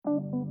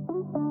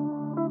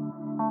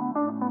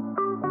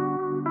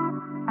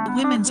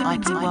Women's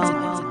IP World.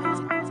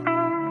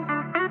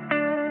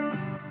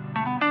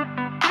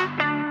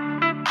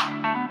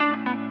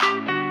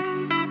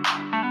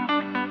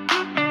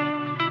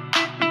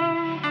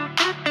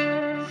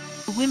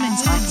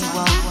 Women's IP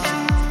World.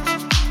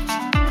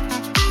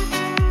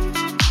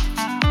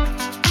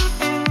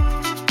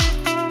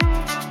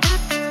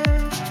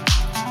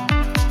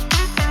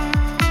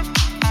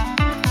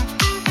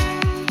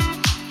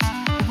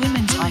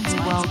 Women's IP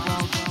World.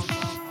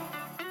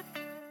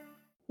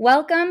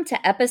 Welcome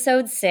to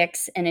episode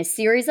 6 in a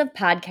series of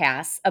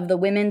podcasts of the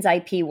Women's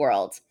IP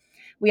World.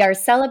 We are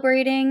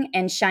celebrating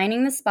and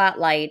shining the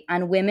spotlight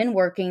on women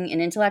working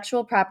in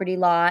intellectual property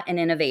law and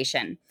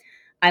innovation.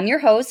 I'm your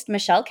host,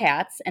 Michelle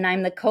Katz, and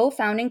I'm the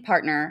co-founding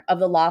partner of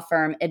the law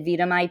firm Ad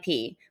Vitam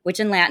IP, which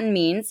in Latin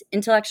means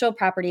Intellectual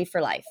Property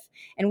for Life,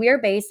 and we are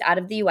based out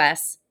of the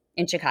U.S.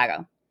 in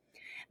Chicago.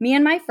 Me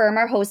and my firm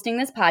are hosting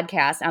this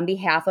podcast on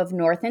behalf of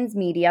Northens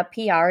Media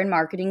PR and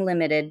Marketing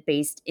Limited,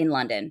 based in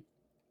London.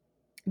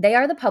 They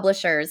are the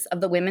publishers of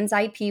the Women's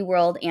IP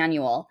World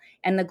Annual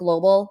and the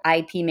Global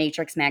IP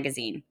Matrix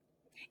magazine.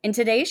 In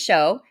today's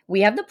show, we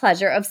have the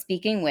pleasure of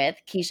speaking with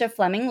Keisha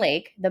Fleming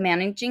Lake, the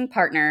managing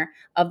partner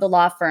of the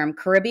law firm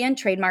Caribbean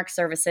Trademark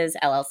Services,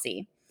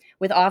 LLC,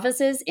 with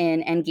offices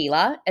in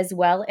Anguilla as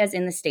well as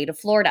in the state of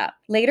Florida.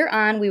 Later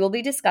on, we will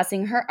be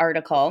discussing her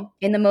article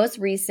in the most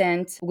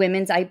recent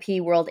Women's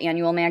IP World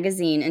Annual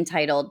magazine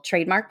entitled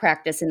Trademark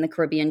Practice in the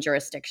Caribbean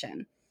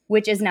Jurisdiction,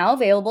 which is now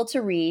available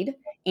to read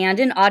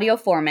and in audio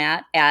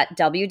format at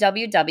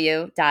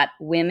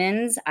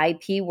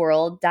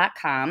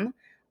www.womensipworld.com.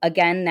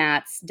 Again,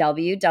 that's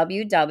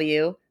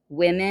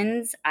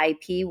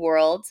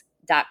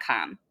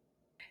www.womensipworld.com.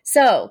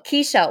 So,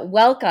 Keisha,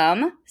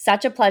 welcome.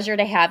 Such a pleasure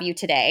to have you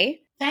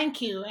today.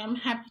 Thank you. I'm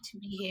happy to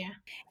be here.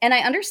 And I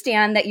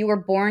understand that you were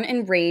born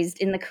and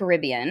raised in the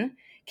Caribbean.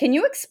 Can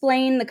you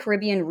explain the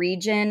Caribbean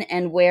region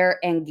and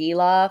where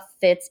Anguilla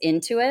fits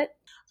into it?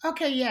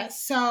 Okay,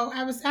 yes. So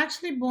I was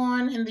actually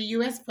born in the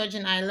U.S.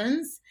 Virgin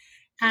Islands,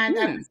 and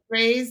I was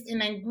raised in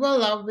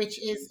Anguilla, which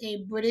is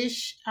a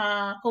British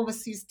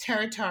overseas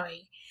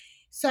territory.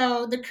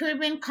 So the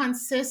Caribbean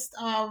consists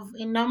of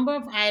a number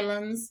of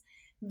islands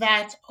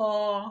that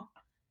are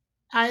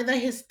either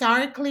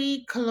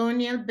historically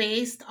colonial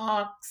based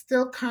or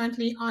still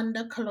currently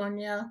under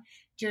colonial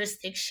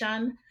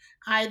jurisdiction,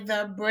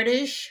 either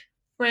British,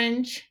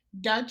 French,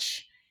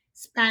 Dutch,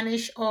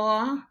 Spanish,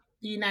 or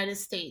the United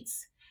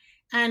States.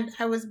 And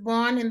I was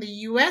born in the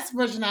U.S.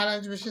 Virgin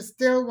Islands, which is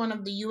still one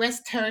of the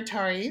U.S.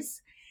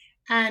 territories,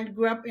 and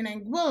grew up in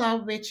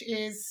Anguilla, which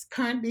is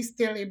currently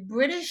still a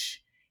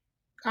British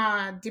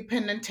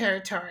dependent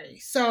territory.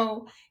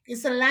 So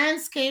it's a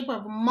landscape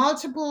of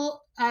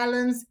multiple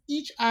islands.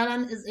 Each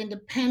island is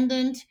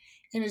independent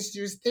in its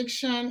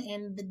jurisdiction,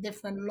 in the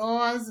different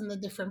laws and the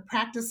different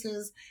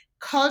practices.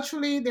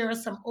 Culturally, there are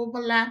some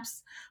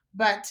overlaps,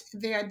 but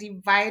they are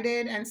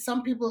divided. And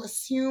some people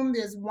assume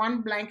there's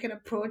one blanket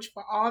approach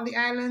for all the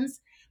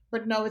islands.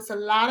 But no, it's a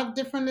lot of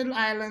different little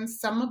islands.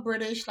 Some are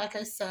British, like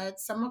I said,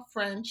 some are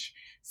French,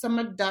 some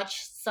are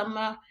Dutch, some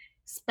are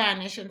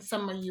Spanish, and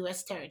some are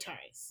U.S.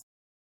 territories.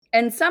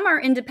 And some are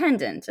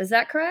independent. Is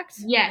that correct?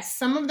 Yes,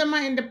 some of them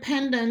are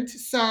independent.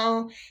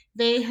 So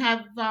they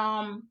have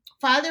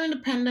filed their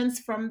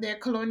independence from their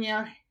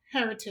colonial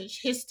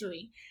heritage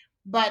history,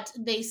 but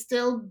they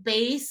still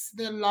base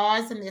their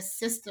laws and their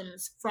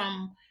systems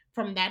from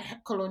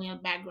that colonial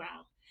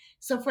background.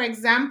 So, for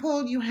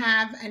example, you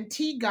have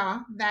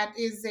Antigua, that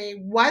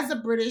was a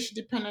British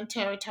dependent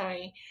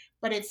territory,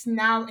 but it's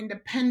now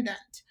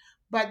independent.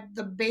 But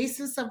the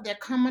basis of their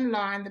common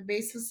law and the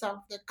basis of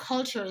their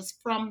culture is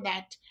from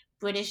that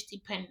British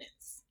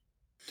dependence.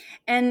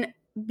 And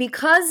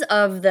because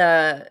of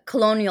the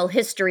colonial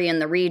history in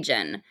the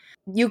region,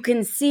 you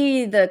can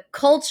see the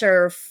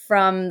culture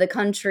from the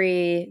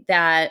country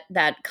that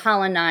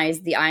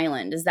colonized the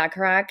island. Is that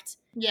correct?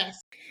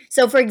 Yes.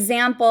 So, for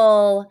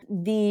example,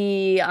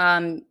 the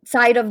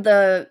side of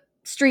the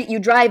street you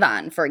drive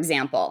on, for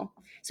example.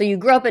 So you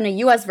grew up in a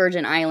U.S.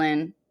 Virgin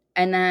Island,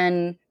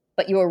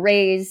 but you were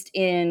raised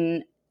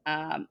in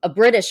a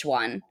British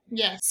one.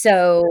 Yes.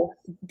 So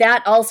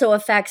that also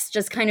affects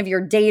just kind of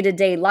your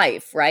day-to-day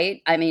life,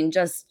 right? I mean,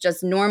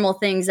 just normal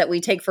things that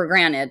we take for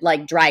granted,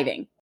 like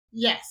driving.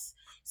 Yes.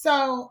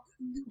 So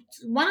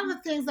one of the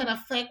things that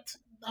affect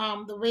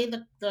the way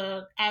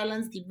the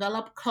islands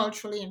develop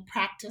culturally and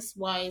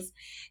practice-wise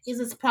is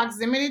its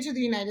proximity to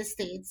the United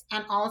States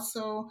and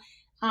also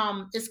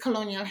its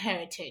colonial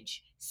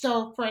heritage.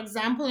 So, for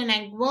example, in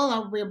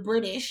Anguilla, we're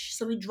British,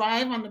 so we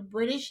drive on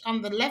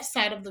the left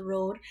side of the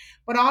road,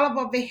 but all of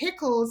our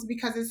vehicles,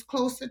 because it's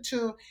closer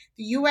to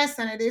the U.S.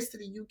 than it is to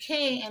the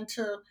U.K. and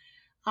to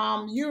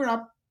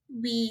Europe,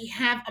 we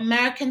have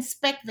American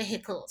spec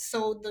vehicles.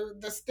 So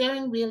the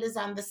steering wheel is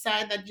on the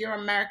side that your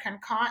American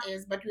car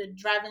is, but we're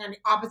driving on the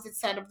opposite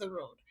side of the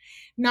road.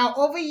 Now,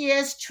 over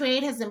years,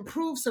 trade has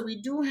improved, so we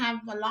do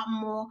have a lot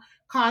more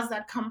cars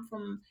that come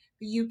from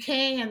the UK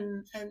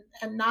and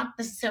not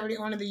necessarily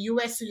only the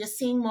US. So you're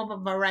seeing more of a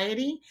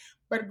variety.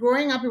 But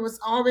growing up, it was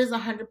always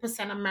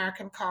 100%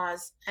 American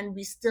cars, and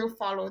we still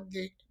followed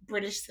the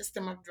British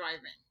system of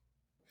driving.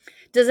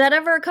 Does that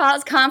ever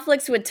cause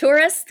conflicts with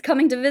tourists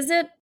coming to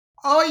visit?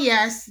 Oh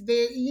yes,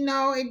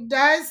 it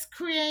does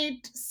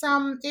create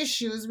some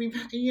issues.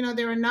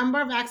 There are a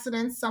number of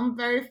accidents, some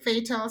very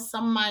fatal,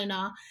 some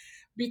minor,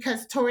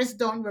 because tourists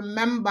don't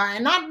remember,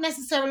 and not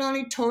necessarily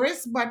only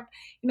tourists, but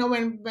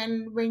when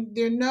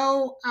there are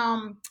no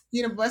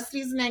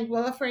universities in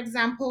Anguilla, for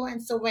example,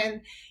 and so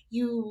when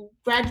you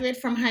graduate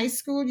from high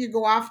school, you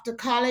go off to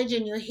college,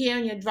 and you're here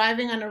and you're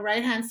driving on the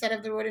right hand side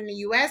of the road in the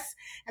U.S.,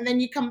 and then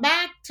you come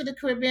back to the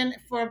Caribbean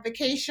for a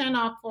vacation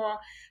or for a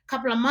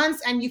couple of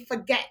months, and you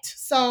forget.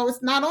 So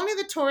it's not only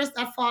the tourists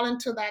that fall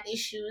into that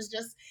issue. It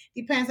just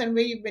depends on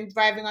where you've been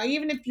driving, or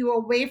even if you're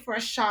away for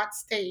a short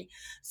stay.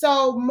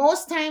 So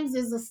most times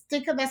there's a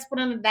sticker that's put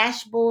on the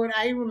dashboard.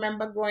 I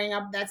remember growing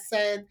up that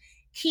said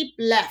keep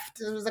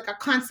left. It was like a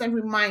constant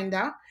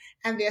reminder.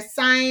 And there are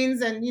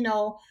signs, and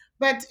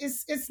but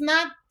it's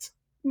not.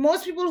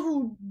 Most people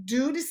who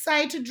do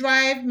decide to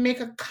drive make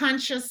a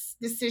conscious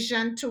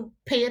decision to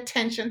pay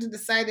attention to the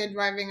side they're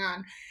driving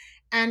on.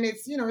 And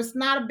it's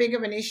not a big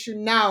of an issue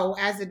now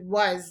as it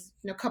was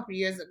a couple of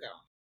years ago.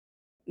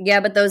 Yeah,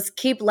 but those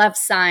keep left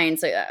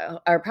signs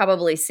are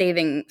probably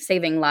saving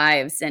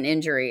lives and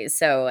injuries.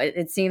 So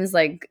it seems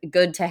like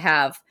good to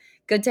have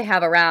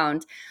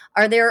around.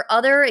 Are there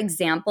other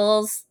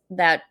examples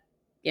that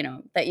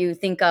that you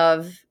think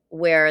of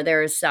where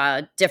there's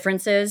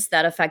differences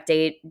that affect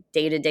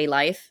day-to-day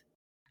life?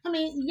 I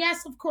mean,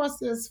 yes, of course,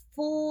 there's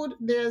food,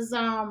 there's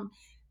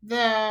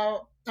the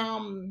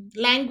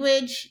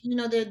language,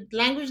 the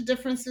language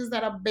differences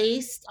that are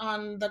based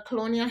on the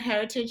colonial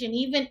heritage. And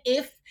even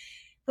if,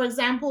 for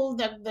example,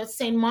 the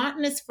St.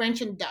 Martin is French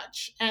and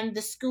Dutch, and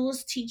the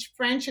schools teach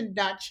French and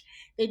Dutch,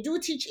 they do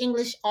teach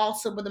English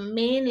also, but the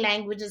main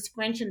language is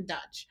French and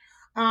Dutch.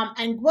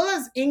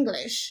 Anguilla's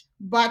English,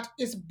 but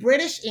it's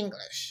British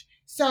English.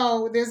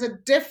 So there's a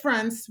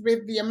difference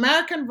with the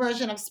American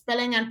version of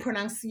spelling and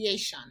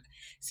pronunciation.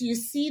 So you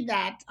see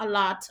that a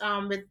lot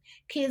with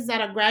kids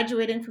that are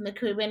graduating from the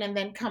Caribbean and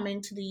then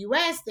coming to the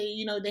U.S.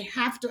 They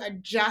have to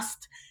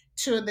adjust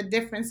to the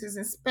differences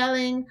in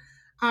spelling,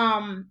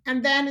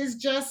 and then it's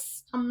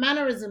just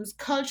mannerisms,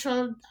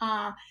 cultural,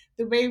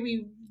 the way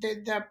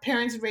the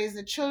parents raise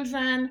the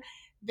children,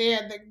 the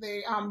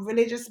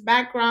religious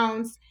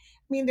backgrounds.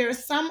 I mean, there are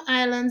some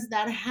islands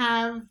that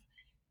have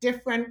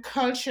different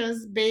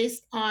cultures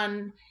based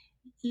on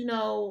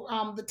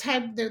the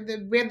type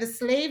the where the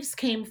slaves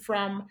came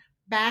from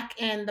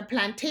back in the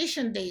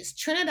plantation days.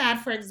 Trinidad,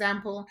 for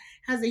example,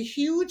 has a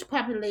huge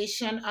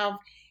population of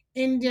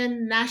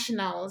Indian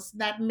nationals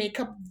that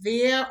make up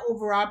their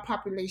overall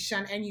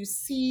population, and you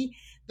see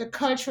the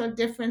cultural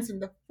difference in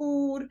the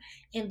food,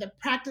 in the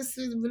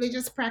practices,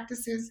 religious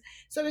practices.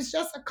 So it's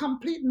just a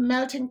complete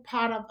melting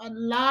pot of a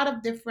lot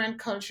of different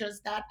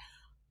cultures that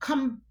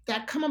come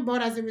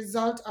about as a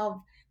result of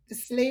the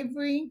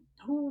slavery,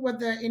 who were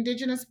the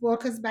indigenous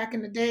workers back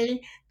in the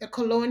day, the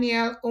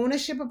colonial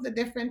ownership of the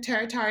different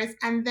territories,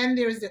 and then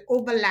there is the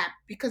overlap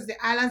because the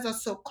islands are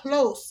so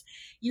close.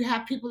 You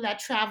have people that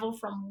travel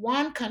from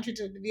one country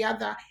to the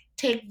other,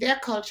 take their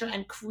culture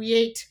and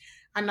create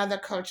another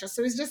culture.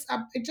 So it's just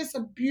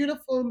a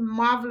beautiful,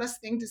 marvelous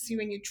thing to see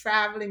when you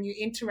travel and you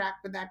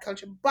interact with that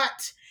culture.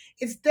 But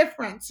it's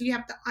different, so you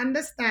have to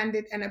understand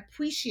it and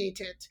appreciate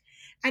it,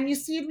 and you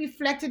see it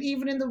reflected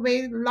even in the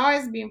way law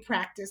is being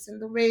practiced, in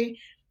the way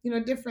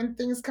different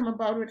things come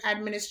about with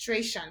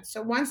administration.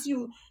 So once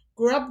you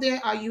grow up there,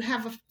 or you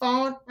have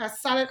a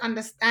solid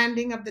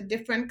understanding of the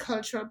different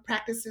cultural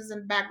practices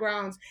and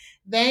backgrounds,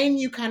 then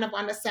you kind of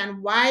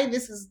understand why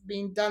this is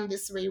being done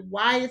this way,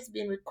 why it's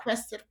being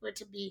requested for it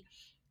to be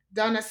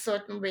done a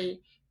certain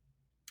way.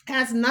 It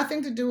has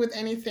nothing to do with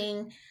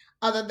anything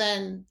other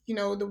than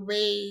the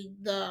way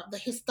the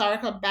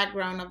historical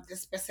background of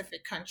this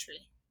specific country.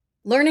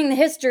 Learning the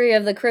history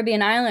of the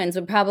Caribbean islands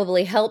would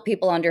probably help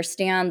people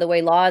understand the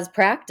way law is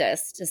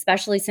practiced,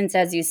 especially since,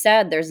 as you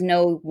said, there's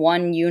no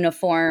one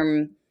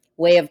uniform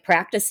way of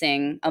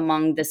practicing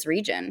among this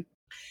region.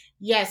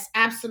 Yes,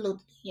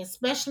 absolutely.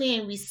 Especially,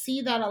 and we see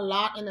that a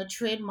lot in the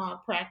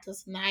trademark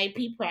practice and the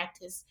IP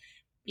practice,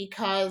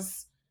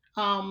 because,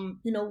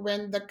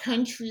 when the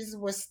countries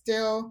were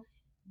still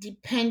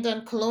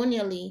dependent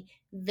colonially,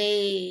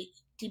 they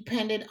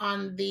depended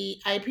on the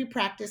IP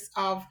practice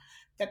of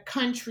the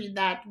country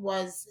that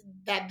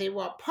they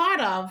were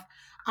part of,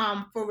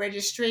 for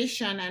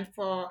registration and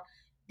for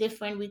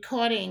different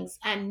recordings.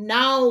 And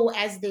now,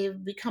 as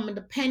they've become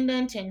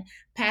independent and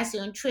pass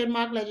your own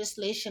trademark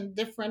legislation,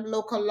 different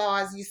local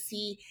laws, you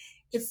see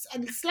it's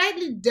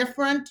slightly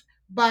different,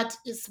 but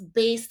it's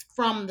based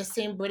from the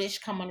same British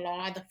common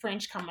law or the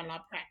French common law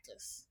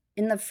practice.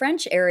 In the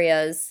French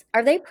areas,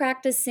 are they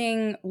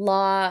practicing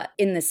law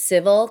in the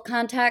civil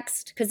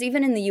context? Because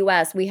even in the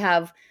US, we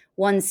have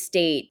one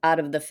state out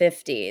of the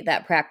 50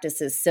 that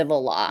practices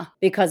civil law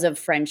because of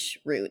French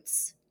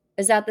roots.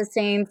 Is that the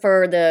same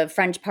for the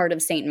French part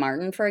of St.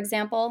 Martin, for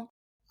example?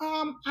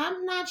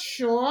 I'm not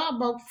sure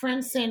about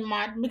French Saint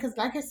Martin because,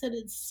 like I said,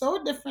 it's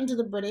so different to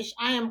the British.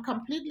 I am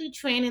completely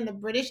trained in the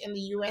British and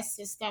the U.S.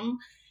 system,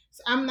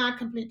 so I'm not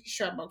completely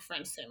sure about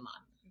French Saint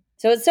Martin.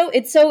 So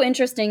it's so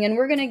interesting, and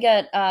we're gonna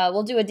get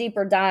we'll do a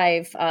deeper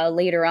dive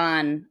later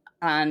on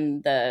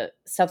the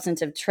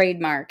substantive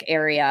trademark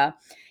area.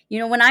 You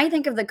know, when I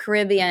think of the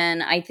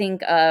Caribbean, I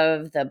think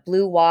of the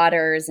blue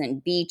waters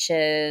and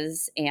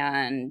beaches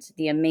and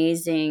the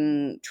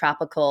amazing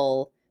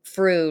tropical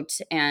fruit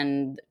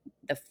and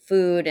the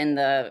food and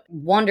the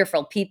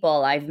wonderful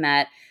people I've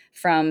met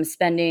from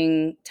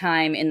spending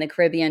time in the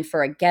Caribbean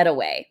for a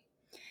getaway.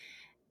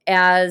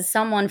 As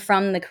someone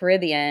from the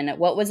Caribbean,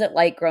 what was it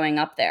like growing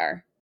up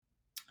there?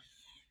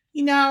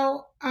 You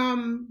know,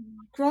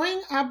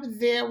 growing up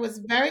there was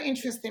very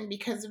interesting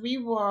because we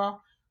were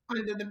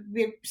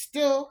we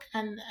still,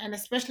 and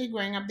especially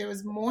growing up, there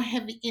was more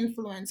heavy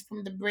influence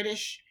from the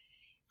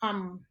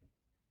um,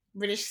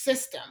 British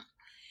system.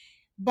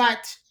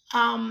 But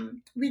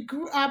we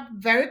grew up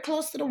very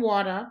close to the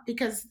water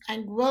because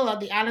Anguilla,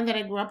 the island that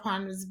I grew up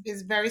on,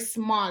 is very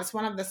small. It's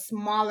one of the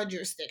smaller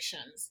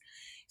jurisdictions.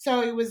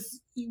 So it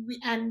was,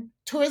 and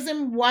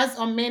tourism was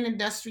our main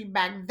industry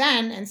back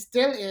then and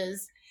still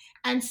is.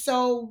 And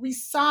so we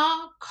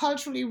saw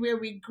culturally where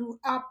we grew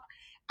up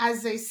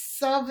as a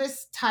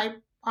service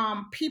type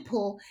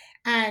people,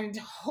 and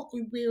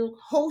we were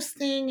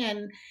hosting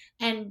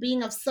and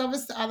being of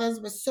service to others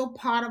was so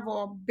part of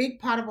our big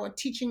part of our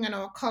teaching and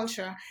our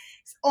culture.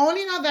 It's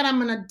only now that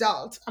I'm an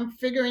adult, I'm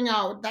figuring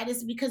out that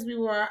is because we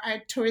were a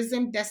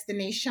tourism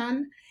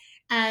destination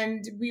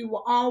and we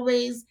were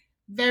always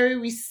very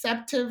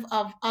receptive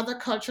of other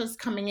cultures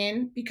coming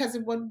in because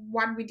of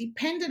what we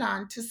depended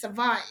on to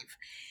survive.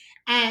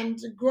 And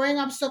growing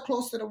up so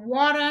close to the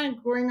water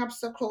and growing up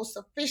so close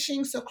to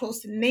fishing, so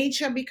close to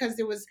nature, because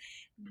there was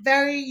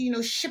very,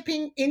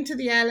 shipping into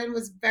the island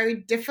was very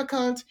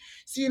difficult.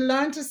 So you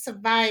learn to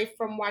survive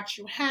from what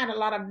you had, a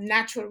lot of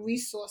natural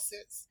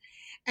resources.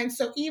 And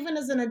so even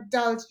as an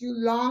adult, you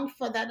long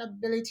for that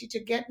ability to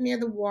get near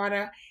the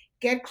water,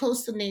 get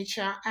close to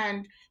nature,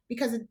 and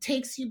because it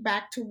takes you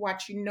back to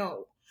what you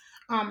know.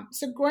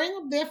 So growing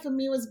up there for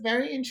me was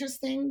very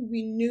interesting.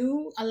 We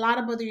knew a lot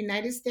about the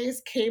United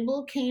States.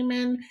 Cable came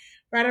in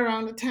right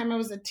around the time I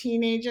was a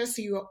teenager,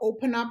 so you were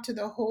open up to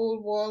the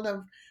whole world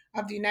of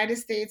the United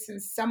States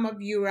and some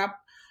of Europe,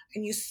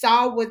 and you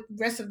saw what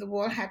the rest of the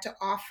world had to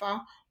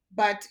offer.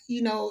 But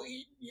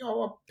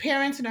our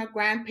parents and our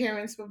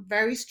grandparents were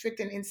very strict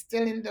in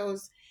instilling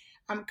those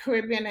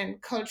Caribbean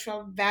and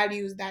cultural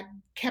values that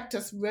kept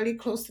us really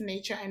close to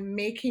nature and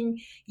making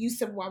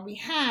use of what we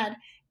had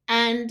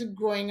and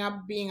growing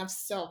up being of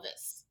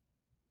service.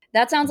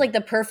 That sounds like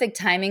the perfect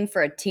timing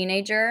for a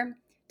teenager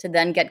to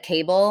then get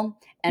cable,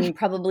 and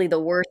probably the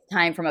worst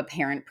time from a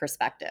parent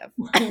perspective.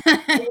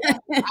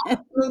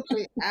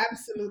 Absolutely,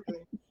 absolutely.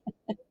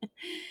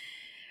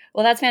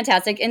 Well, that's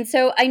fantastic. And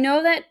so I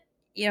know that,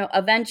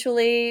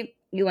 eventually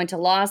you went to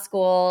law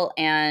school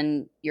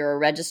and you're a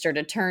registered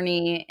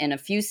attorney in a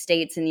few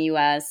states in the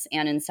US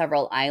and in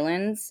several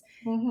islands.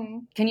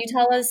 Mhm. Can you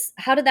tell us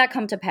how did that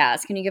come to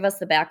pass? Can you give us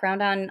the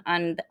background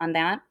on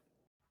that?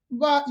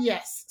 Well,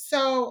 yes.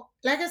 So,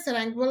 like I said,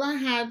 Anguilla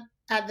had,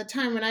 at the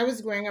time when I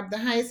was growing up, the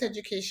highest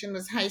education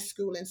was high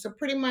school. And so,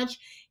 pretty much,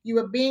 you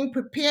were being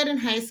prepared in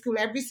high school,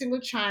 every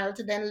single child,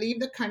 to then leave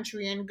the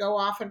country and go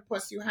off and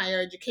pursue higher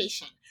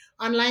education.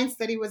 Online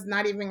study was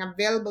not even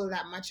available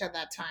that much at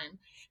that time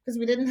because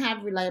we didn't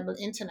have reliable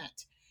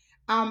internet.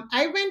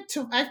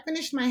 I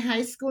finished my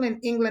high school in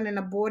England in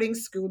a boarding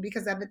school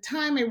because at the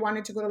time I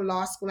wanted to go to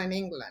law school in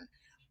England.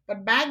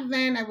 But back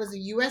then I was a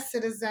US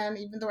citizen,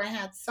 even though I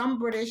had some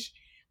British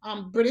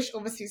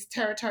overseas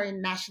territory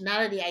and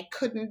nationality, I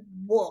couldn't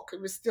work.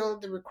 It was still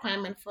the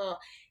requirement for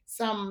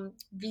some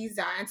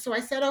visa. And so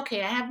I said,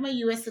 okay, I have my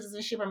US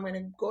citizenship. I'm going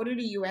to go to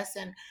the US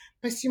and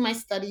pursue my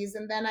studies.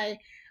 And then I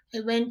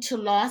went to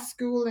law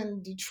school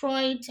in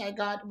Detroit.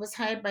 Was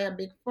hired by a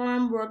big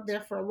firm, worked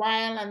there for a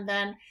while, and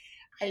then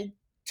I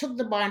took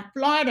the bar in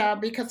Florida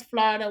because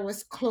Florida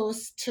was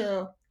close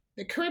to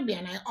the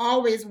Caribbean. I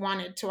always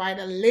wanted to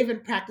either live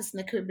and practice in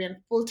the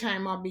Caribbean full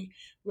time or be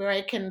where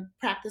I can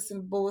practice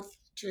in both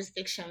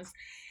jurisdictions.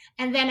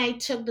 And then I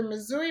took the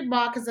Missouri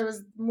bar because I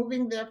was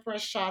moving there for a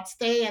short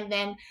stay. And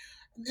then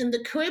in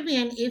the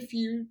Caribbean, if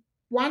you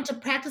want to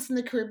practice in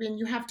the Caribbean,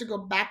 you have to go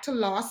back to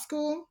law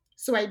school.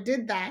 So I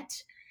did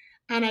that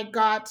and I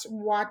got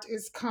what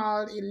is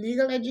called a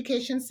legal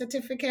education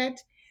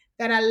certificate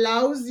that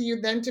allows you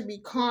then to be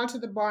called to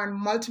the bar in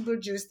multiple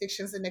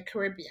jurisdictions in the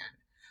Caribbean.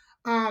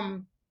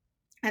 Um,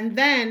 and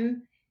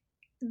then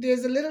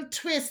there's a little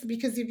twist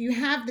because if you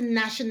have the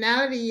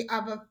nationality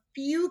of a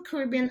few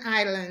Caribbean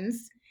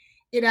islands,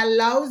 it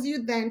allows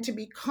you then to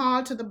be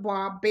called to the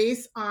bar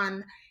based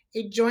on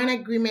a joint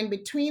agreement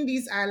between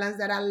these islands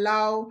that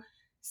allow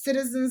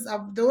citizens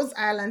of those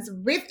islands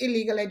with a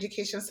legal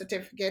education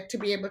certificate to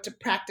be able to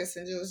practice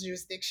in those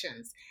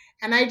jurisdictions.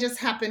 And I just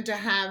happened to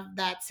have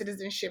that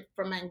citizenship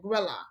from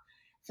Anguilla.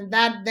 And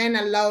that then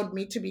allowed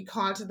me to be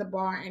called to the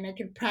bar and I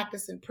can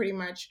practice in pretty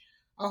much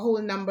a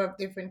whole number of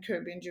different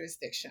Caribbean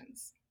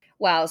jurisdictions.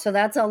 Wow. So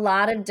that's a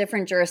lot of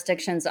different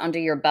jurisdictions under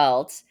your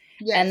belt.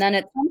 And Yes. then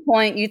at some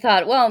point you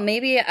thought, well,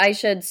 maybe I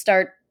should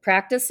start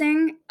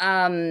practicing.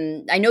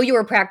 I know you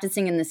were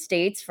practicing in the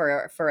States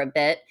for a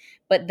bit,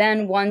 but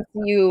then once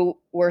you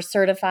were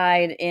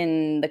certified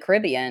in the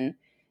Caribbean,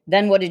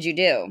 then what did you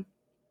do?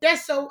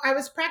 Yes, so I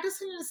was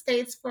practicing in the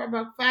States for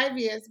about 5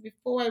 years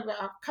before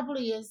a couple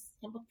of years,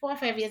 about 4 or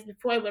 5 years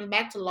before I went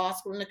back to law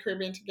school in the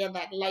Caribbean to get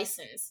that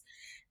license.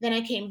 Then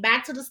I came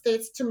back to the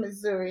States to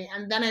Missouri,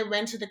 and then I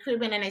went to the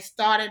Caribbean and I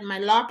started my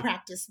law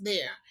practice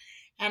there.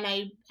 And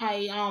I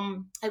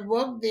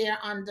worked there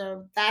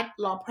under that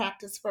law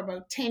practice for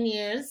about 10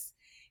 years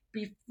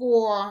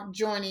before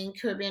joining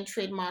Caribbean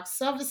Trademark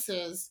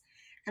Services,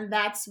 and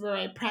that's where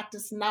I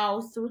practice now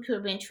through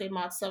Caribbean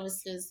Trademark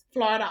Services,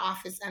 Florida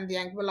office and the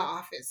Anguilla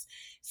office.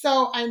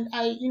 So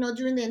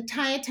during the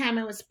entire time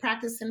I was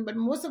practicing, but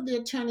most of the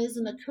attorneys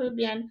in the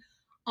Caribbean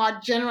are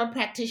general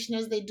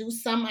practitioners. They do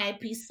some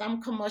IP,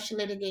 some commercial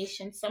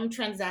litigation, some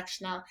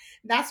transactional.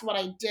 That's what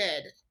I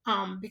did,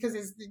 because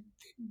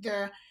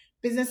the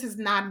business is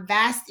not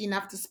vast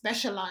enough to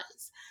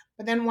specialize.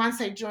 But then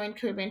once I joined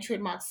Caribbean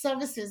Trademark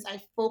Services,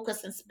 I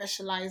focused and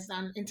specialized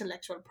on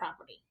intellectual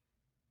property.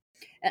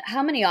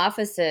 How many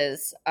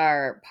offices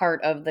are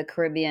part of the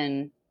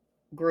Caribbean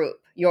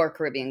group, your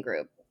Caribbean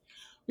group?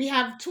 We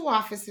have two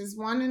offices,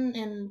 one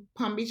in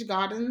Palm Beach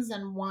Gardens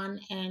and one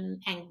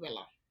in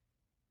Anguilla.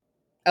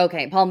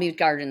 Okay, Palm Beach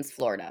Gardens,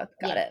 Florida.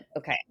 Got Yeah. it.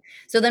 Okay.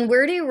 So then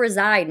where do you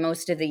reside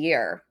most of the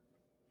year?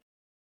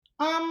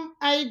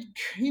 I,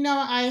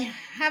 I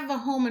have a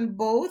home in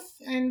both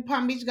in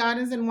Palm Beach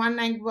Gardens and one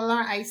in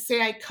Anguilla. I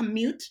say I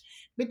commute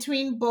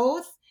between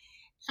both.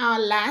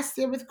 Last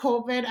year with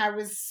COVID, I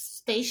was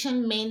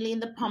stationed mainly in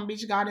the Palm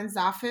Beach Gardens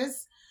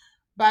office,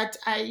 but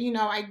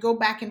I go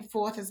back and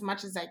forth as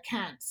much as I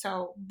can.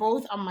 So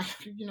both are my,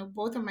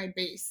 both are my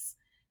base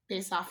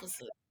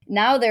offices.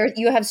 Now there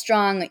you have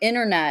strong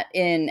internet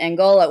in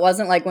Angola. It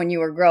wasn't like when you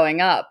were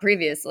growing up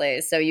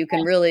previously. So you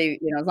can really,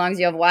 as long as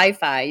you have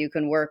Wi-Fi, you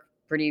can work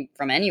pretty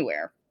from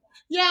anywhere.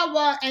 Yeah,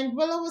 well,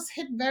 Anguilla was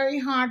hit very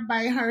hard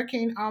by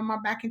Hurricane Irma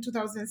back in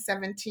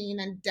 2017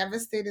 and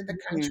devastated the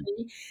Mhm.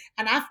 country.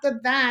 And after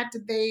that,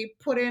 they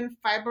put in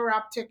fiber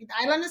optic. The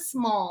island is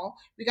small.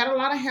 We got a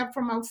lot of help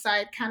from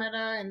outside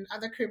Canada and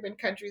other Caribbean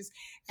countries,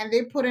 and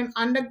they put in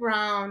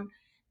underground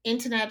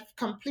internet,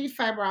 complete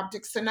fiber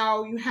optics. So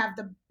now you have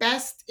the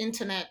best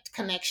internet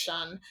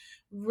connection,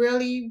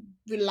 really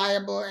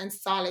reliable and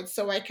solid.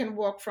 So I can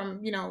work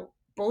from,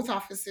 both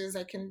offices.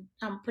 I can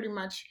pretty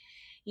much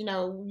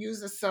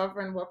use a server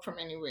and work from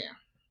anywhere.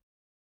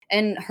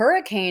 And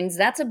hurricanes,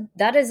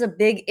 that is a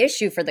big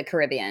issue for the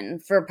Caribbean,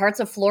 for parts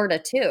of Florida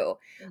too.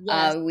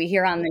 Yes. We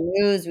hear on the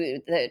news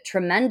the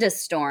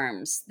tremendous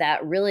storms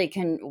that really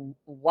can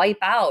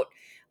wipe out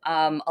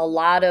a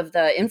lot of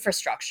the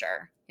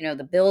infrastructure,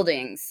 the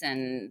buildings,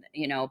 and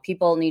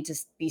people need to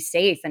be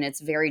safe, and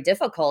it's very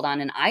difficult on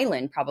an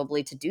island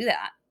probably to do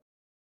that.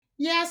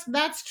 Yes,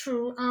 that's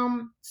true.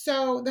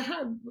 So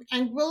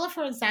Anguilla,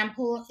 for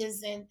example,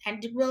 is in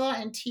Anguilla,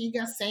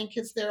 Antigua, St.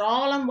 Kitts. They're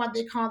all on what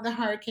they call the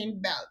hurricane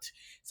belt.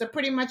 So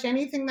pretty much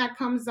anything that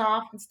comes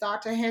off and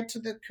start to head to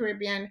the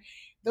Caribbean,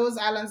 those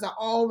islands are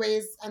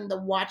always in the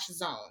watch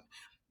zone.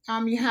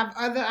 You have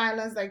other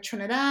islands like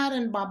Trinidad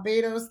and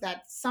Barbados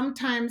that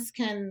sometimes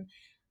can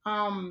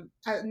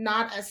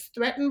not as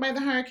threatened by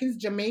the hurricanes.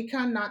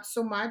 Jamaica, not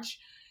so much.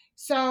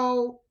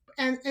 So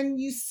and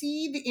you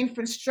see the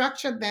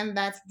infrastructure then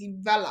that's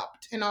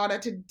developed in order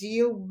to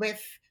deal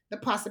with the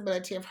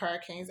possibility of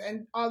hurricanes.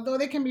 And although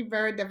they can be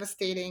very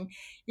devastating,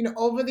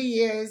 over the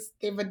years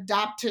they've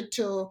adopted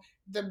to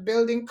the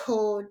building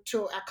code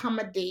to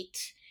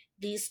accommodate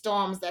these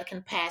storms that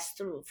can pass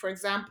through. For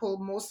example,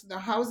 most of the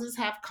houses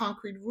have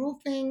concrete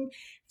roofing,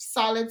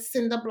 solid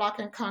cinder block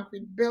and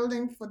concrete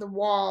building for the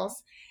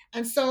walls.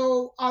 And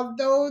so,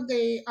 although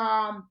they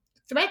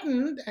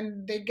threatened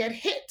and they get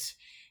hit,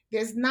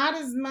 there's not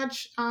as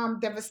much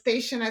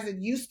devastation as it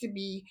used to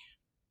be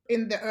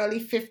in the early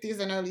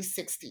 50s and early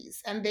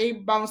 60s, and they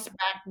bounced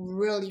back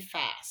really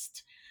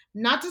fast.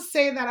 Not to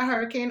say that a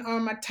Hurricane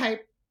Irma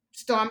type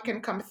storm can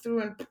come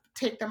through and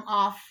take them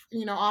off,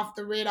 off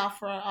the radar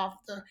off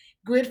the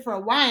grid for a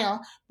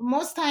while, but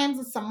most times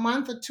it's a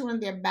month or two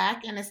and they're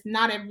back, and it's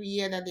not every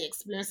year that they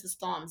experience the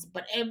storms,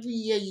 but every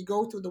year you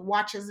go through the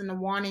watches and the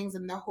warnings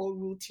and the whole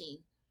routine.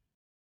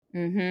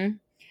 Mm-hmm.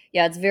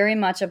 Yeah, it's very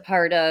much a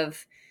part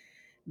of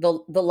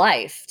the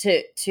life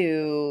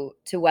to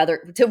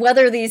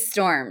weather these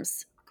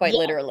storms, quite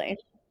literally.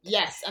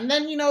 Yes, and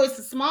then it's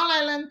a small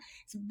island.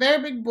 It's a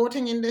very big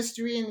boating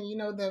industry, and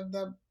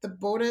the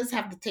boaters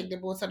have to take their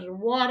boats out of the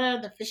water.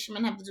 The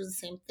fishermen have to do the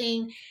same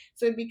thing,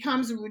 so it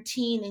becomes a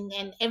routine,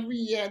 and every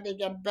year they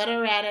get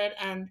better at it.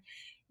 And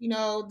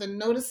the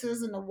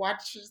notices and the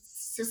watch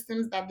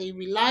systems that they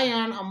rely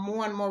on are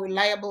more and more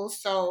reliable.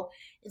 So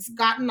it's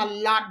gotten a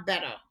lot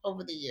better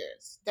over the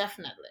years,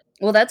 definitely.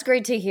 Well, that's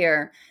great to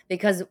hear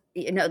because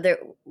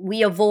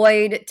we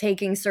avoid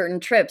taking certain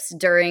trips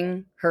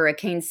during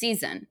hurricane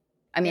season.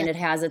 I Yeah. mean, it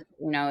has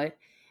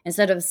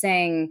instead of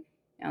saying,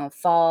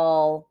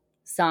 fall,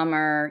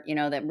 summer,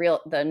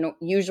 the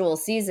usual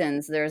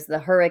seasons. There's the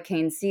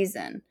hurricane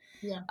season.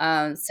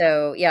 Yeah.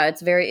 So yeah,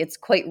 it's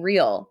quite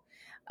real.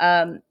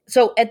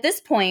 So at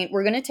this point,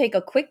 we're going to take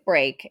a quick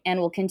break and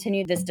we'll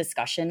continue this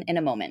discussion in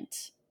a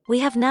moment. We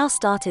have now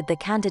started the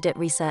candidate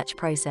research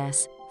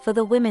process for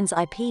the Women's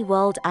IP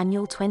World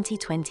Annual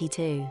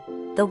 2022.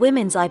 The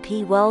Women's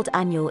IP World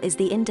Annual is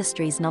the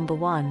industry's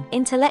 #1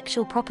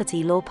 intellectual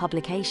property law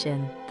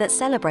publication that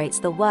celebrates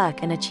the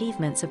work and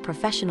achievements of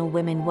professional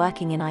women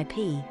working in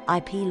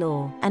IP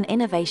law, and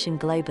innovation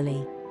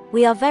globally.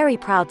 We are very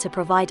proud to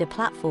provide a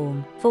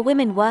platform for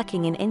women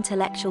working in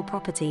intellectual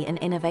property and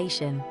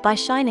innovation by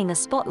shining a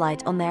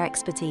spotlight on their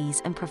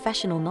expertise and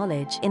professional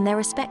knowledge in their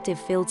respective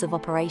fields of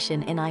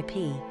operation in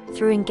IP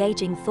through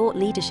engaging thought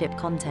leadership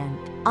content.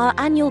 Our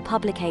annual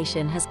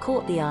publication has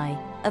caught the eye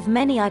of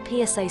many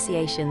IP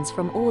associations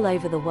from all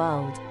over the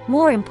world.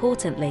 More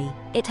importantly,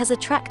 it has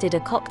attracted a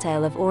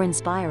cocktail of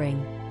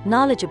awe-inspiring,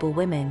 knowledgeable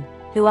women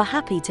who are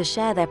happy to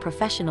share their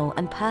professional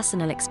and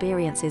personal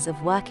experiences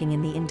of working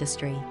in the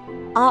industry.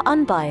 Our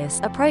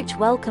unbiased approach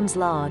welcomes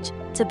large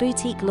to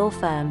boutique law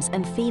firms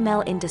and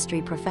female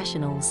industry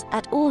professionals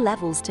at all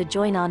levels to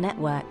join our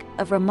network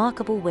of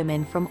remarkable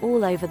women from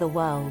all over the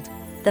world.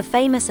 The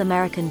famous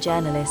American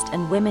journalist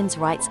and women's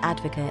rights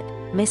advocate,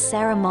 Miss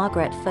Sarah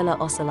Margaret Fuller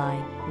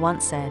Ossoli,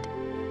 once said,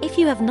 "If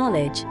you have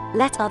knowledge,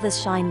 let others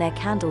shine their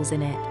candles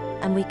in it,"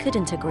 and we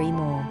couldn't agree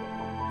more.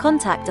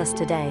 Contact us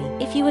today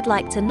if you would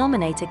like to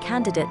nominate a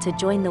candidate to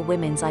join the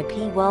Women's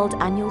IP World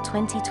Annual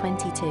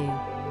 2022,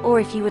 or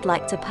if you would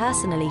like to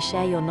personally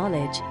share your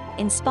knowledge,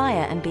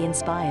 inspire and be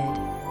inspired.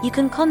 You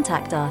can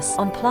contact us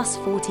on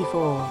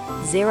 +44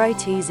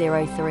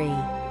 0203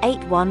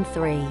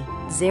 813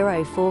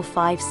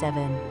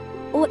 0457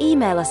 or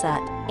email us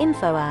at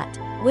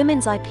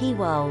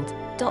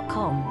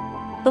info@womensipworld.com.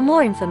 For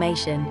more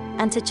information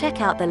and to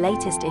check out the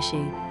latest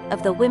issue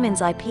of the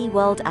Women's IP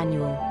World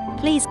Annual,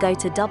 please go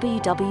to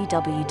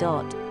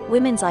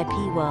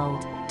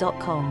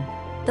www.womensipworld.com.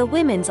 The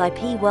Women's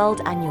IP World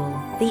Annual,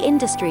 the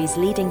industry's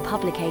leading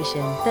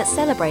publication that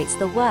celebrates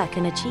the work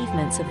and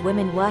achievements of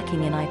women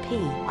working in IP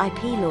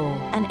law,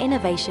 and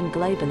innovation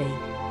globally.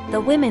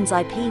 The Women's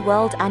IP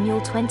World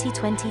Annual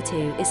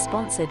 2022 is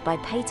sponsored by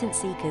Patent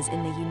Seekers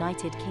in the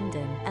United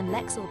Kingdom and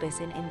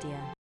LexOrbis in India.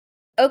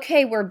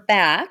 Okay, we're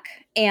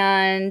back.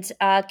 And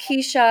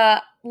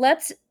Keisha,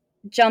 let's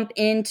jump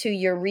into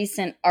your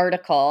recent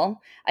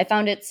article. I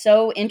found it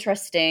so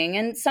interesting,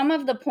 and some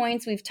of the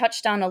points we've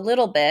touched on a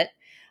little bit,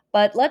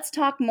 but let's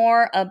talk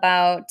more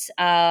about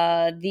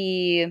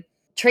the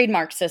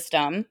trademark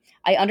system.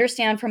 I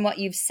understand from what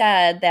you've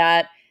said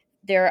that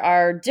there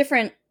are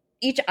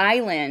each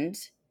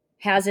island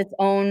has its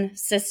own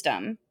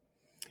system,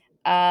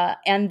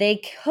 and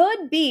they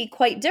could be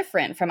quite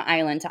different from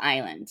island to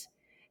island.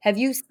 Have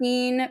you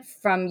seen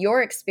from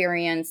your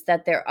experience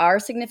that there are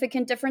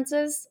significant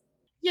differences?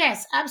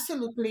 Yes,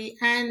 absolutely.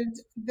 And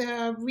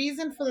the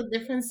reason for the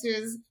difference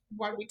is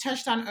what we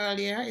touched on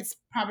earlier. It's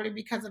probably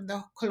because of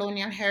the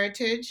colonial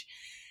heritage.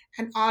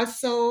 And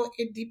also,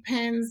 it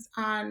depends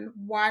on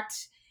what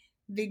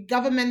the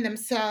government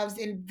themselves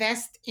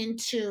invest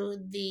into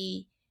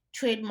the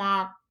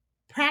trademark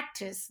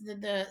practice,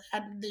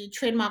 at the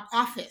trademark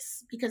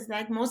office, because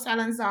like most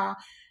islands are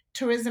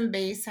tourism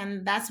based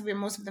and that's where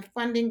most of the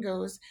funding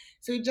goes.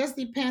 So it just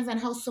depends on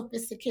how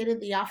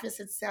sophisticated the office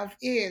itself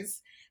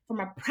is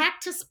from a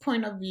practice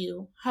point of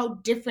view, how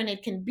different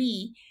it can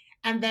be.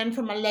 And then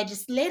from a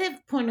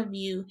legislative point of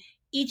view,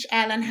 each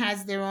island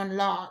has their own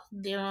law,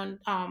 their own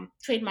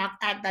trademark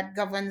act that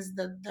governs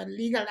the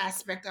legal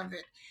aspect of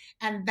it.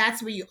 And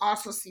that's where you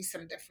also see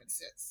some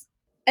differences.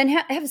 And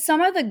have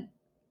some of the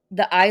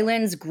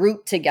islands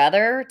grouped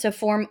together to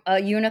form a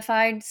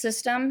unified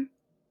system?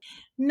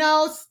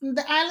 No,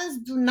 the islands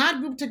do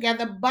not group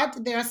together,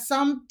 but there are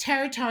some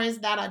territories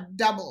that are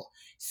double.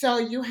 So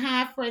you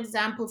have, for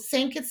example,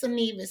 St. Kitts and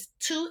Nevis,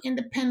 two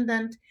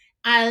independent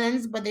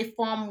islands, but they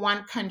form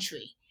one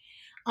country.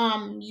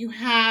 You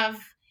have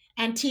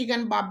Antigua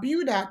and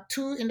Barbuda,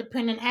 two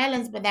independent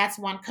islands, but that's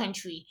one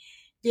country.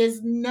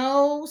 There's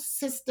no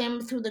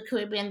system through the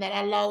Caribbean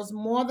that allows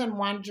more than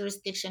one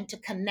jurisdiction to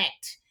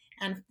connect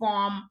and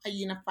form a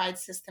unified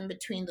system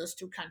between those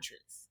two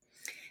countries.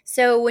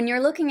 So when you're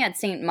looking at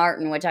St.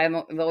 Martin, which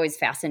always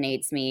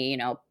fascinates me,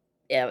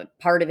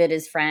 part of it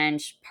is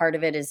French, part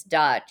of it is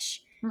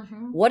Dutch.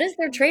 Mhm. What is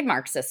their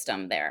trademark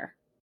system there?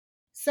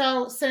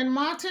 So St.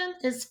 Martin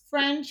is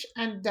French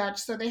and Dutch,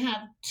 so they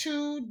have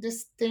two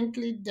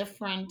distinctly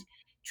different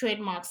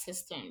trademark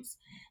systems,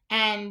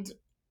 and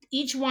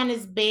each one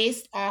is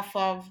based off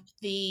of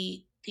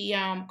the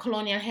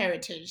colonial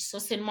heritage. So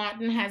St.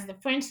 Martin has the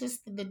French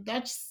system,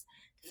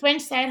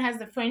 French side has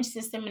the French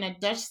system, and the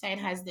Dutch side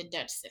has the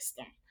Dutch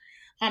system.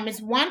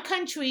 It's one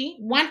country,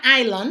 one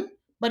island,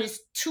 but it's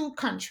two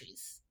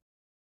countries.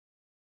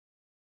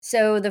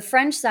 So the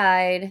French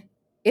side,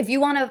 if you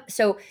want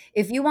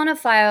to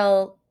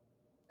file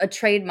a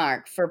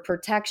trademark for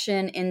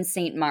protection in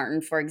St. Martin,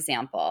 for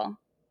example,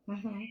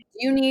 Mhm.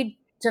 you need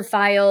to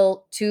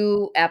file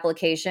two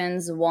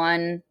applications,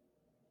 one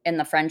in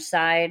the French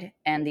side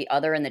and the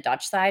other in the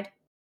Dutch side?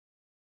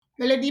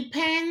 Well, it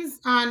depends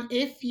on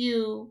if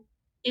you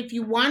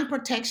want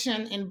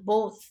protection in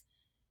both,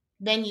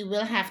 then you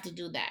will have to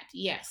do that.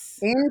 Yes.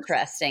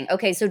 Interesting.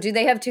 Okay, so do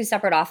they have two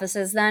separate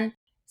offices then?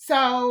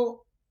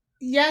 So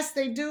yes,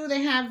 they do.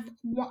 They have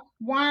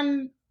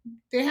one.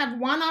 They have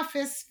one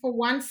office for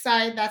one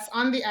side that's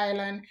on the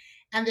island,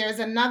 and there's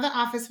another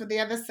office for the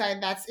other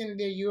side that's in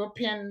the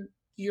European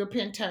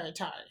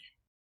territory.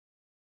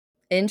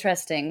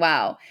 Interesting.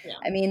 Wow. Yeah.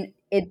 I mean,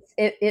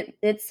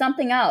 it's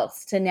something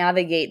else to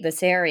navigate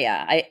this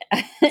area.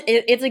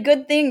 It's a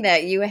good thing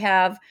that you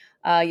have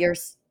your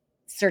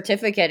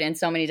certificate in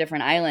so many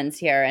different islands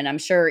here, and I'm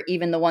sure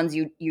even the ones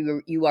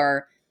you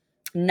are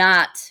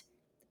not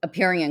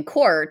appearing in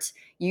court,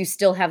 you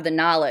still have the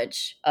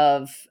knowledge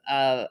of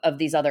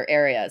these other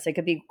areas. It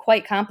could be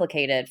quite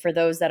complicated for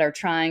those that are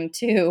trying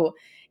to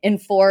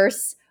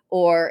enforce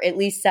or at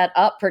least set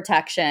up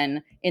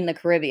protection in the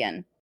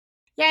Caribbean.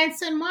 Yeah, and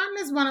St. Martin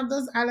is one of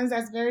those islands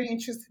that's very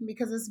interesting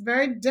because it's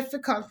very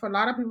difficult for a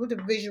lot of people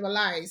to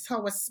visualize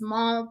how a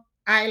small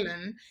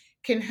island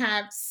can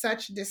have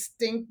such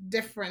distinct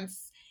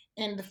difference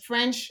in the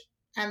French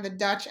and the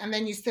Dutch, and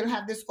then you still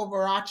have this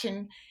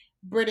overarching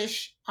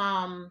British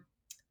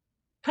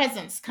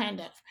presence, kind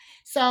of.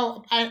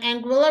 So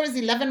Anguilla is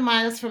 11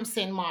 miles from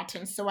St.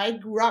 Martin. So I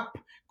grew up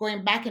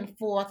going back and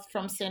forth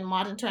from St.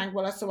 Martin to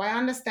Anguilla. So I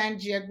understand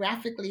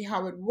geographically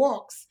how it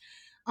works.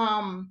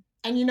 And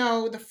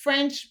the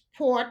French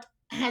port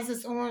has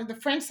its own, the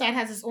French side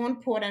has its own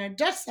port, and the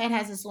Dutch side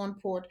has its own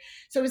port.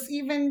 So it's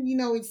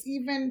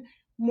even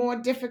more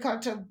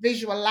difficult to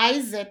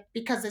visualize it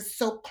because it's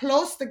so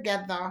close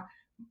together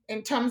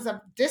in terms of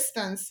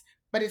distance,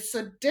 but it's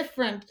so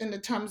different in the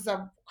terms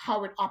of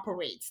how it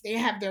operates. They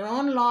have their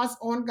own laws,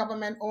 own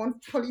government, own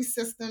police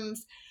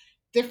systems,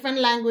 different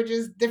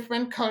languages,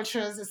 different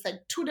cultures. It's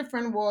like two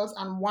different worlds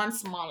on one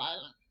small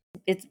island.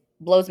 It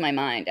blows my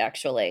mind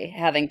actually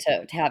having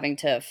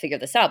to figure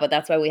this out, but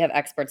that's why we have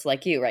experts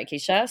like you, right,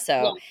 Keisha? So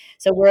Yeah.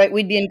 so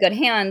we'd be in good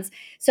hands.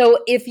 So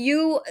if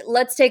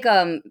let's take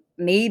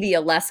maybe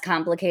a less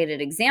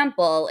complicated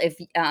example. If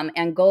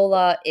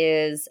Angola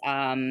is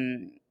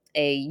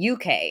a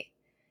UK,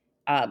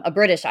 a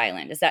British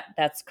island,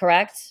 that's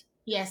correct?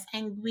 Yes,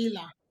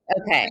 Anguilla.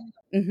 Okay.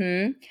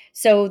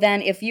 So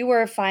then if you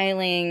were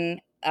filing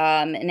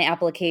an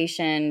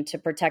application to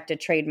protect a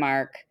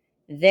trademark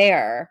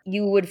there,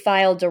 you would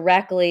file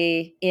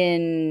directly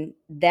in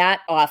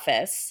that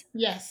office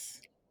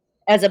Yes.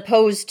 as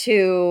opposed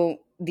to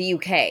the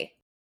UK.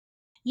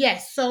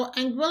 Yes, so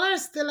Anguilla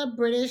is still a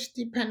British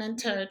dependent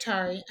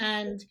territory,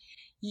 and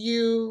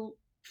you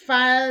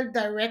file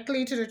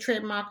directly to the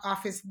trademark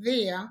office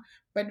there,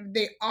 but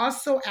they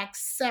also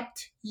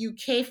accept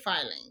UK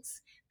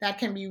filings that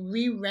can be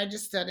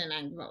re-registered in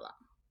Anguilla.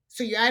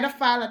 So you either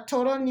file a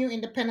total new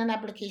independent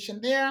application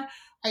there,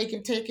 or you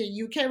can take a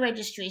UK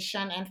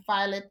registration and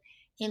file it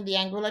in the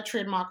Anguilla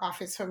trademark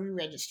office for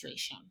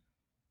re-registration.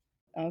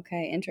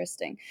 Okay,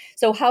 interesting.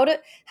 So how do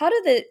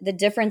the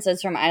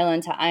differences from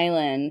island to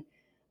island,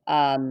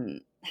 how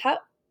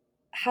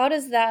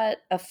does that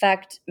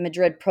affect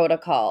Madrid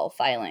Protocol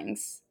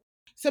filings?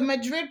 So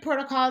Madrid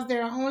protocols,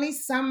 there are only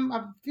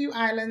a few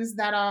islands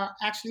that are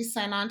actually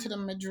signed on to the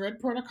Madrid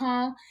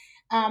protocol.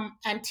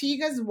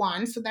 Antigua's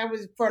one, so that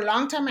was for a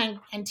long time.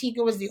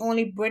 Antigua was the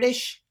only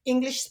British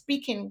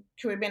English-speaking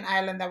Caribbean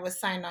island that was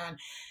signed on,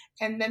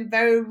 and then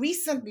very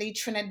recently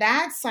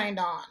Trinidad signed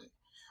on.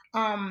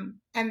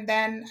 And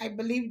then I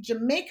believe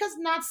Jamaica's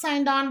not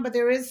signed on, but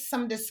there is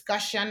some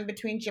discussion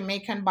between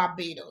Jamaica and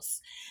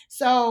Barbados.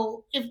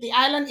 So if the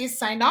island is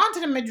signed on to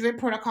the Madrid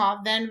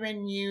protocol, then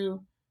when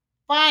you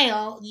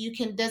file, you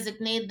can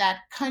designate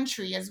that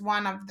country as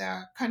one of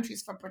the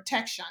countries for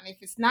protection.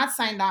 If it's not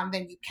signed on,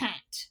 then you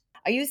can't.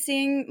 Are you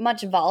seeing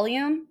much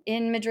volume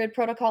in Madrid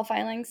Protocol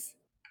filings?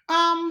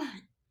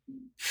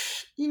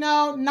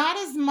 Not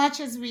as much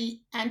as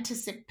we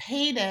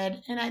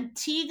anticipated. In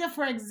Antigua,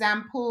 for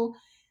example,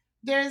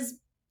 there's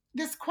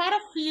quite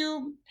a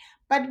few,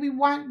 but we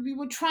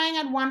were trying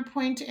at one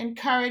point to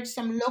encourage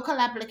some local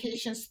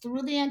applications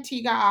through the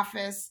Antigua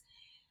office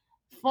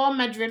for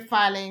Madrid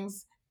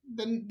filings.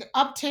 The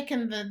uptick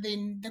in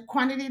the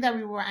quantity that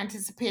we were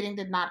anticipating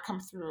did not come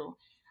through.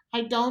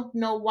 I don't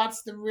know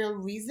what's the real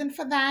reason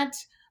for that.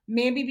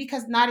 Maybe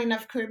because not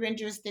enough Caribbean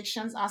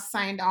jurisdictions are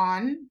signed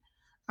on.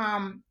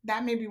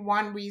 That may be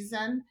one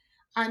reason.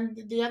 And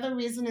the other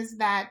reason is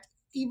that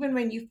even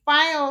when you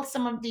file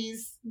some of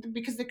these,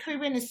 because the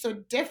Caribbean is so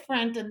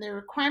different and the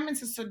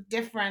requirements are so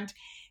different,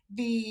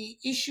 the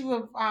issue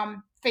of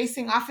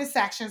facing office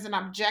actions and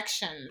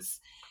objections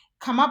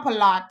come up a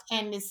lot,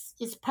 and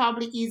it's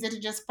probably easier to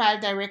just file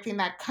directly in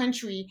that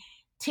country,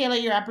 tailor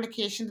your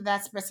application to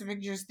that specific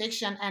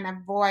jurisdiction, and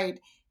avoid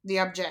the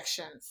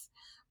objections.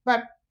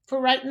 But for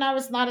right now,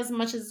 it's not as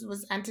much as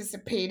was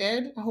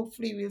anticipated.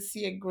 Hopefully, we'll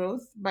see a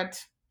growth.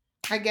 But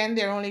again,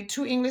 there are only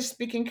two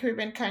English-speaking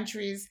Caribbean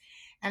countries,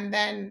 and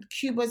then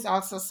Cuba's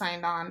also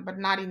signed on, but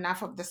not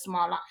enough of the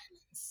smaller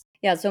islands.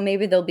 Yeah, so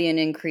maybe there'll be an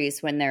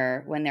increase when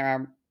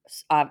there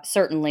are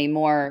certainly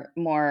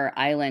more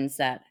islands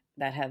that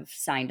have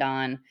signed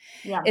on.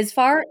 Yeah. As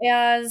far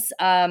as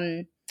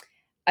I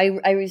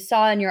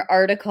saw in your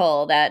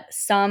article that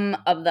some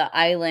of the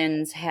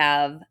islands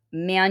have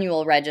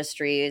manual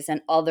registries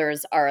and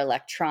others are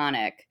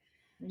electronic.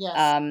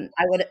 Yes.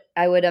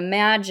 I would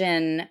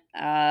imagine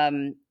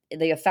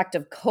the effect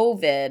of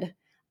COVID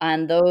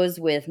on those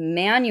with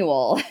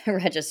manual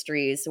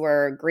registries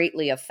were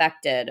greatly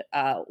affected.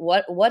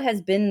 What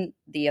has been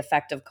the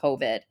effect of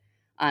COVID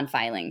on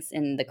filings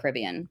in the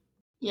Caribbean?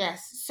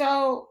 Yes.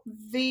 So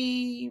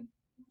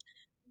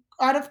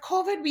out of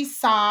COVID, we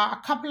saw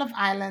a couple of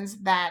islands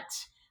that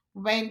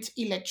went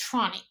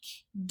electronic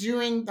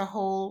during the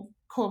whole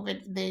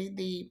COVID,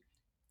 the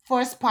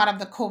first part of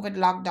the COVID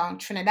lockdown.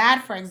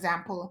 Trinidad, for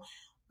example,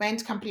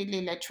 went completely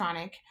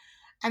electronic.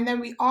 And then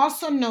we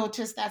also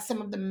noticed that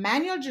some of the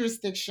manual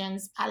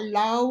jurisdictions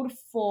allowed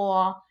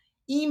for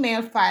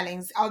email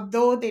filings,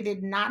 although they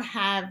did not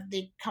have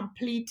the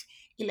complete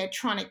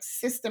electronic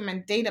system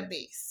and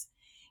database.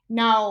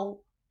 Now,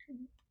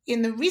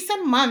 in the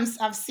recent months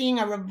of seeing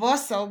a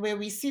reversal where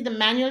we see the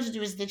manual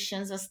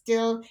jurisdictions are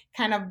still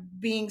kind of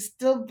being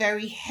still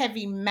very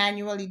heavy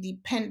manually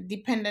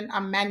dependent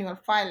on manual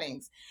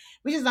filings,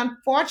 which is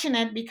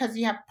unfortunate because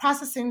you have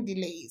processing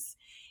delays.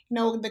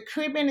 The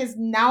Caribbean is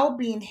now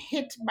being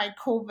hit by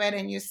COVID,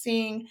 and you're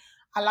seeing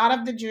a lot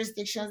of the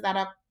jurisdictions that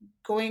are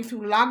going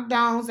through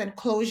lockdowns and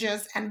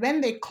closures. And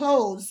when they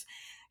close,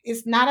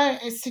 it's not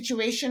a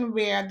situation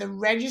where the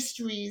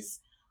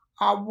registries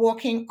are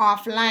working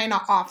offline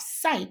or off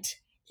site.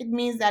 It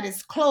means that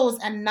it's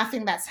closed and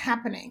nothing that's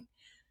happening.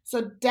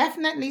 So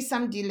definitely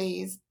some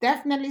delays,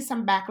 definitely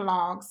some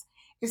backlogs.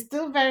 It's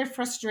still very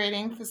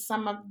frustrating for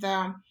some of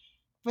the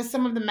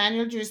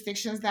manual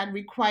jurisdictions that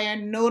require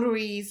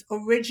notaries,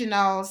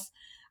 originals,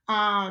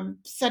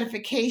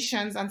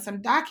 certifications on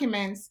some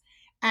documents.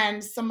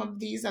 And some of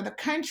these other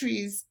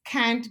countries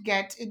can't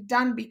get it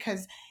done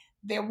because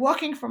they're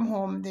working from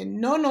home. There are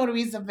no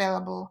notaries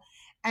available.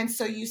 And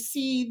so you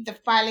see the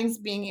filings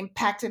being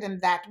impacted in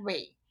that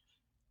way.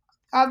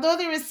 Although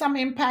there is some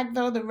impact,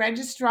 though, the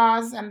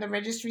registrars and the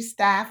registry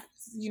staff,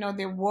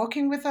 they're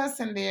working with us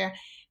and they're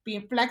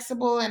being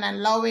flexible and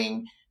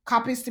allowing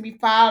copies to be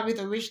filed with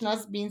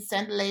originals being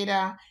sent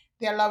later.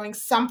 They're allowing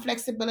some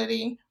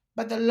flexibility,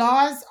 but the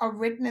laws are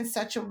written in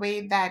such a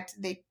way that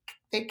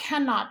they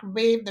cannot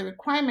waive the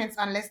requirements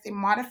unless they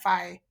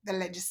modify the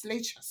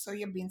legislature. So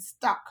you're being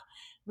stuck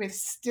with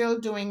still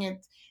doing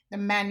it the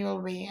manual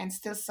way and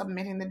still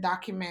submitting the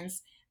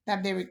documents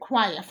that they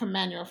require for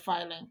manual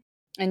filing.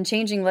 And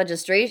changing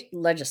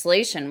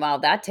legislation, wow,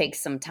 that takes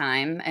some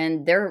time,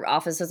 and their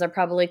offices are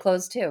probably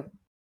closed too.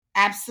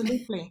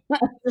 Absolutely.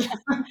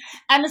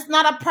 And it's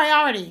not a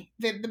priority.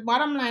 The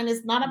bottom line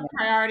is not a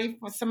priority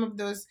for some of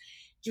those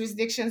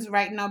jurisdictions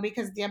right now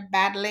because they're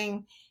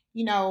battling,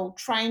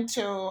 trying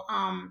to,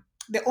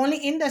 the only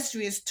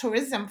industry is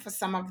tourism for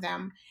some of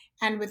them.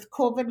 And with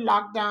COVID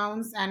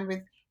lockdowns and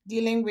with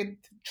dealing with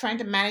trying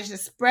to manage the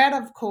spread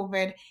of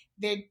COVID,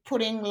 they're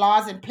putting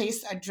laws in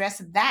place to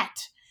address that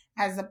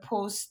as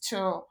opposed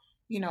to,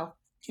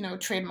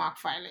 trademark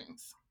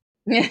filings.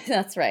 Yeah,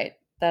 that's right.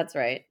 That's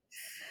right.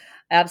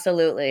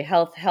 Absolutely.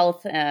 Health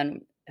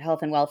and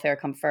welfare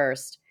come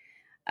first.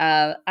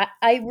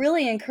 I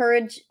really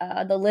encourage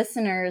the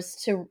listeners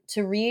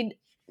to read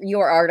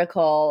your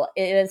article.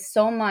 It is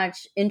so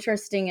much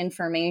interesting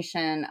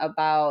information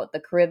about the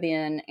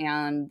Caribbean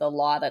and the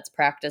law that's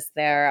practiced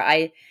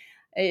there.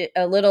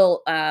 A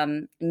little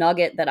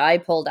nugget that I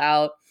pulled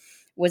out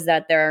was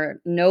that there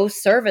are no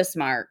service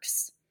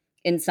marks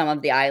in some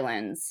of the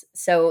islands.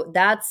 So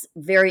that's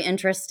very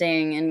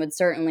interesting and would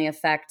certainly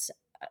affect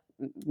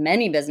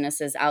many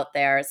businesses out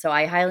there. So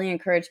I highly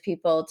encourage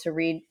people to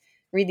read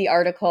the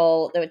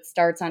article that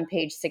starts on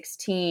page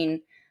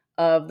 16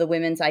 of the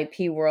Women's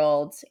IP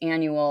World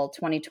Annual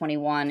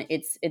 2021.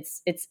 It's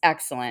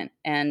excellent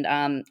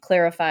and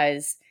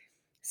clarifies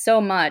so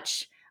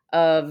much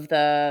of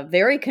the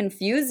very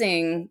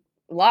confusing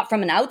law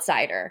from an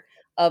outsider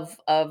of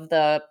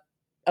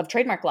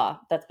trademark law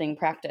that's being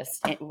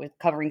practiced with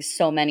covering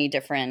so many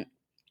different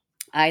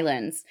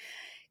islands.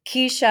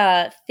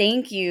 Keisha,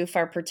 thank you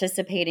for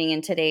participating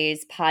in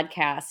today's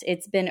podcast.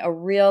 It's been a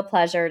real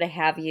pleasure to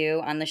have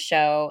you on the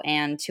show.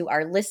 And to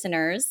our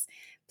listeners,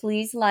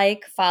 please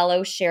like,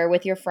 follow, share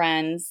with your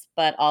friends,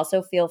 but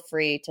also feel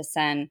free to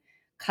send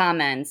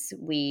comments.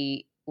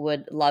 We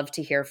would love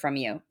to hear from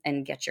you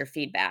and get your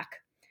feedback.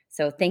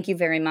 So thank you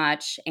very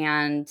much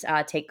and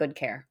take good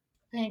care.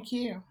 Thank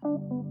you.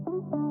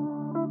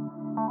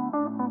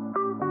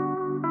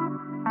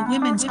 The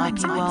Women's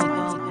IP World.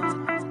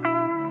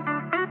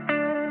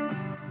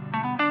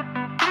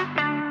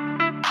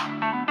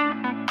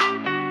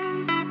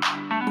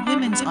 The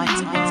Women's IP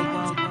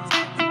World.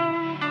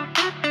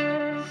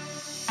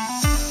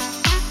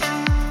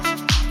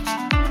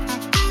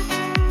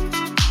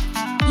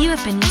 You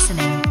have been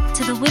listening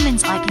to the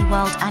Women's IP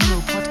World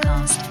Annual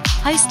Podcast,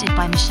 hosted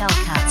by Michelle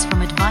Katz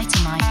from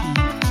Advitum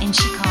IP in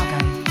Chicago.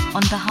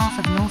 On behalf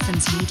of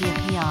Northlands Media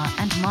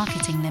PR and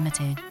Marketing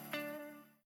Limited.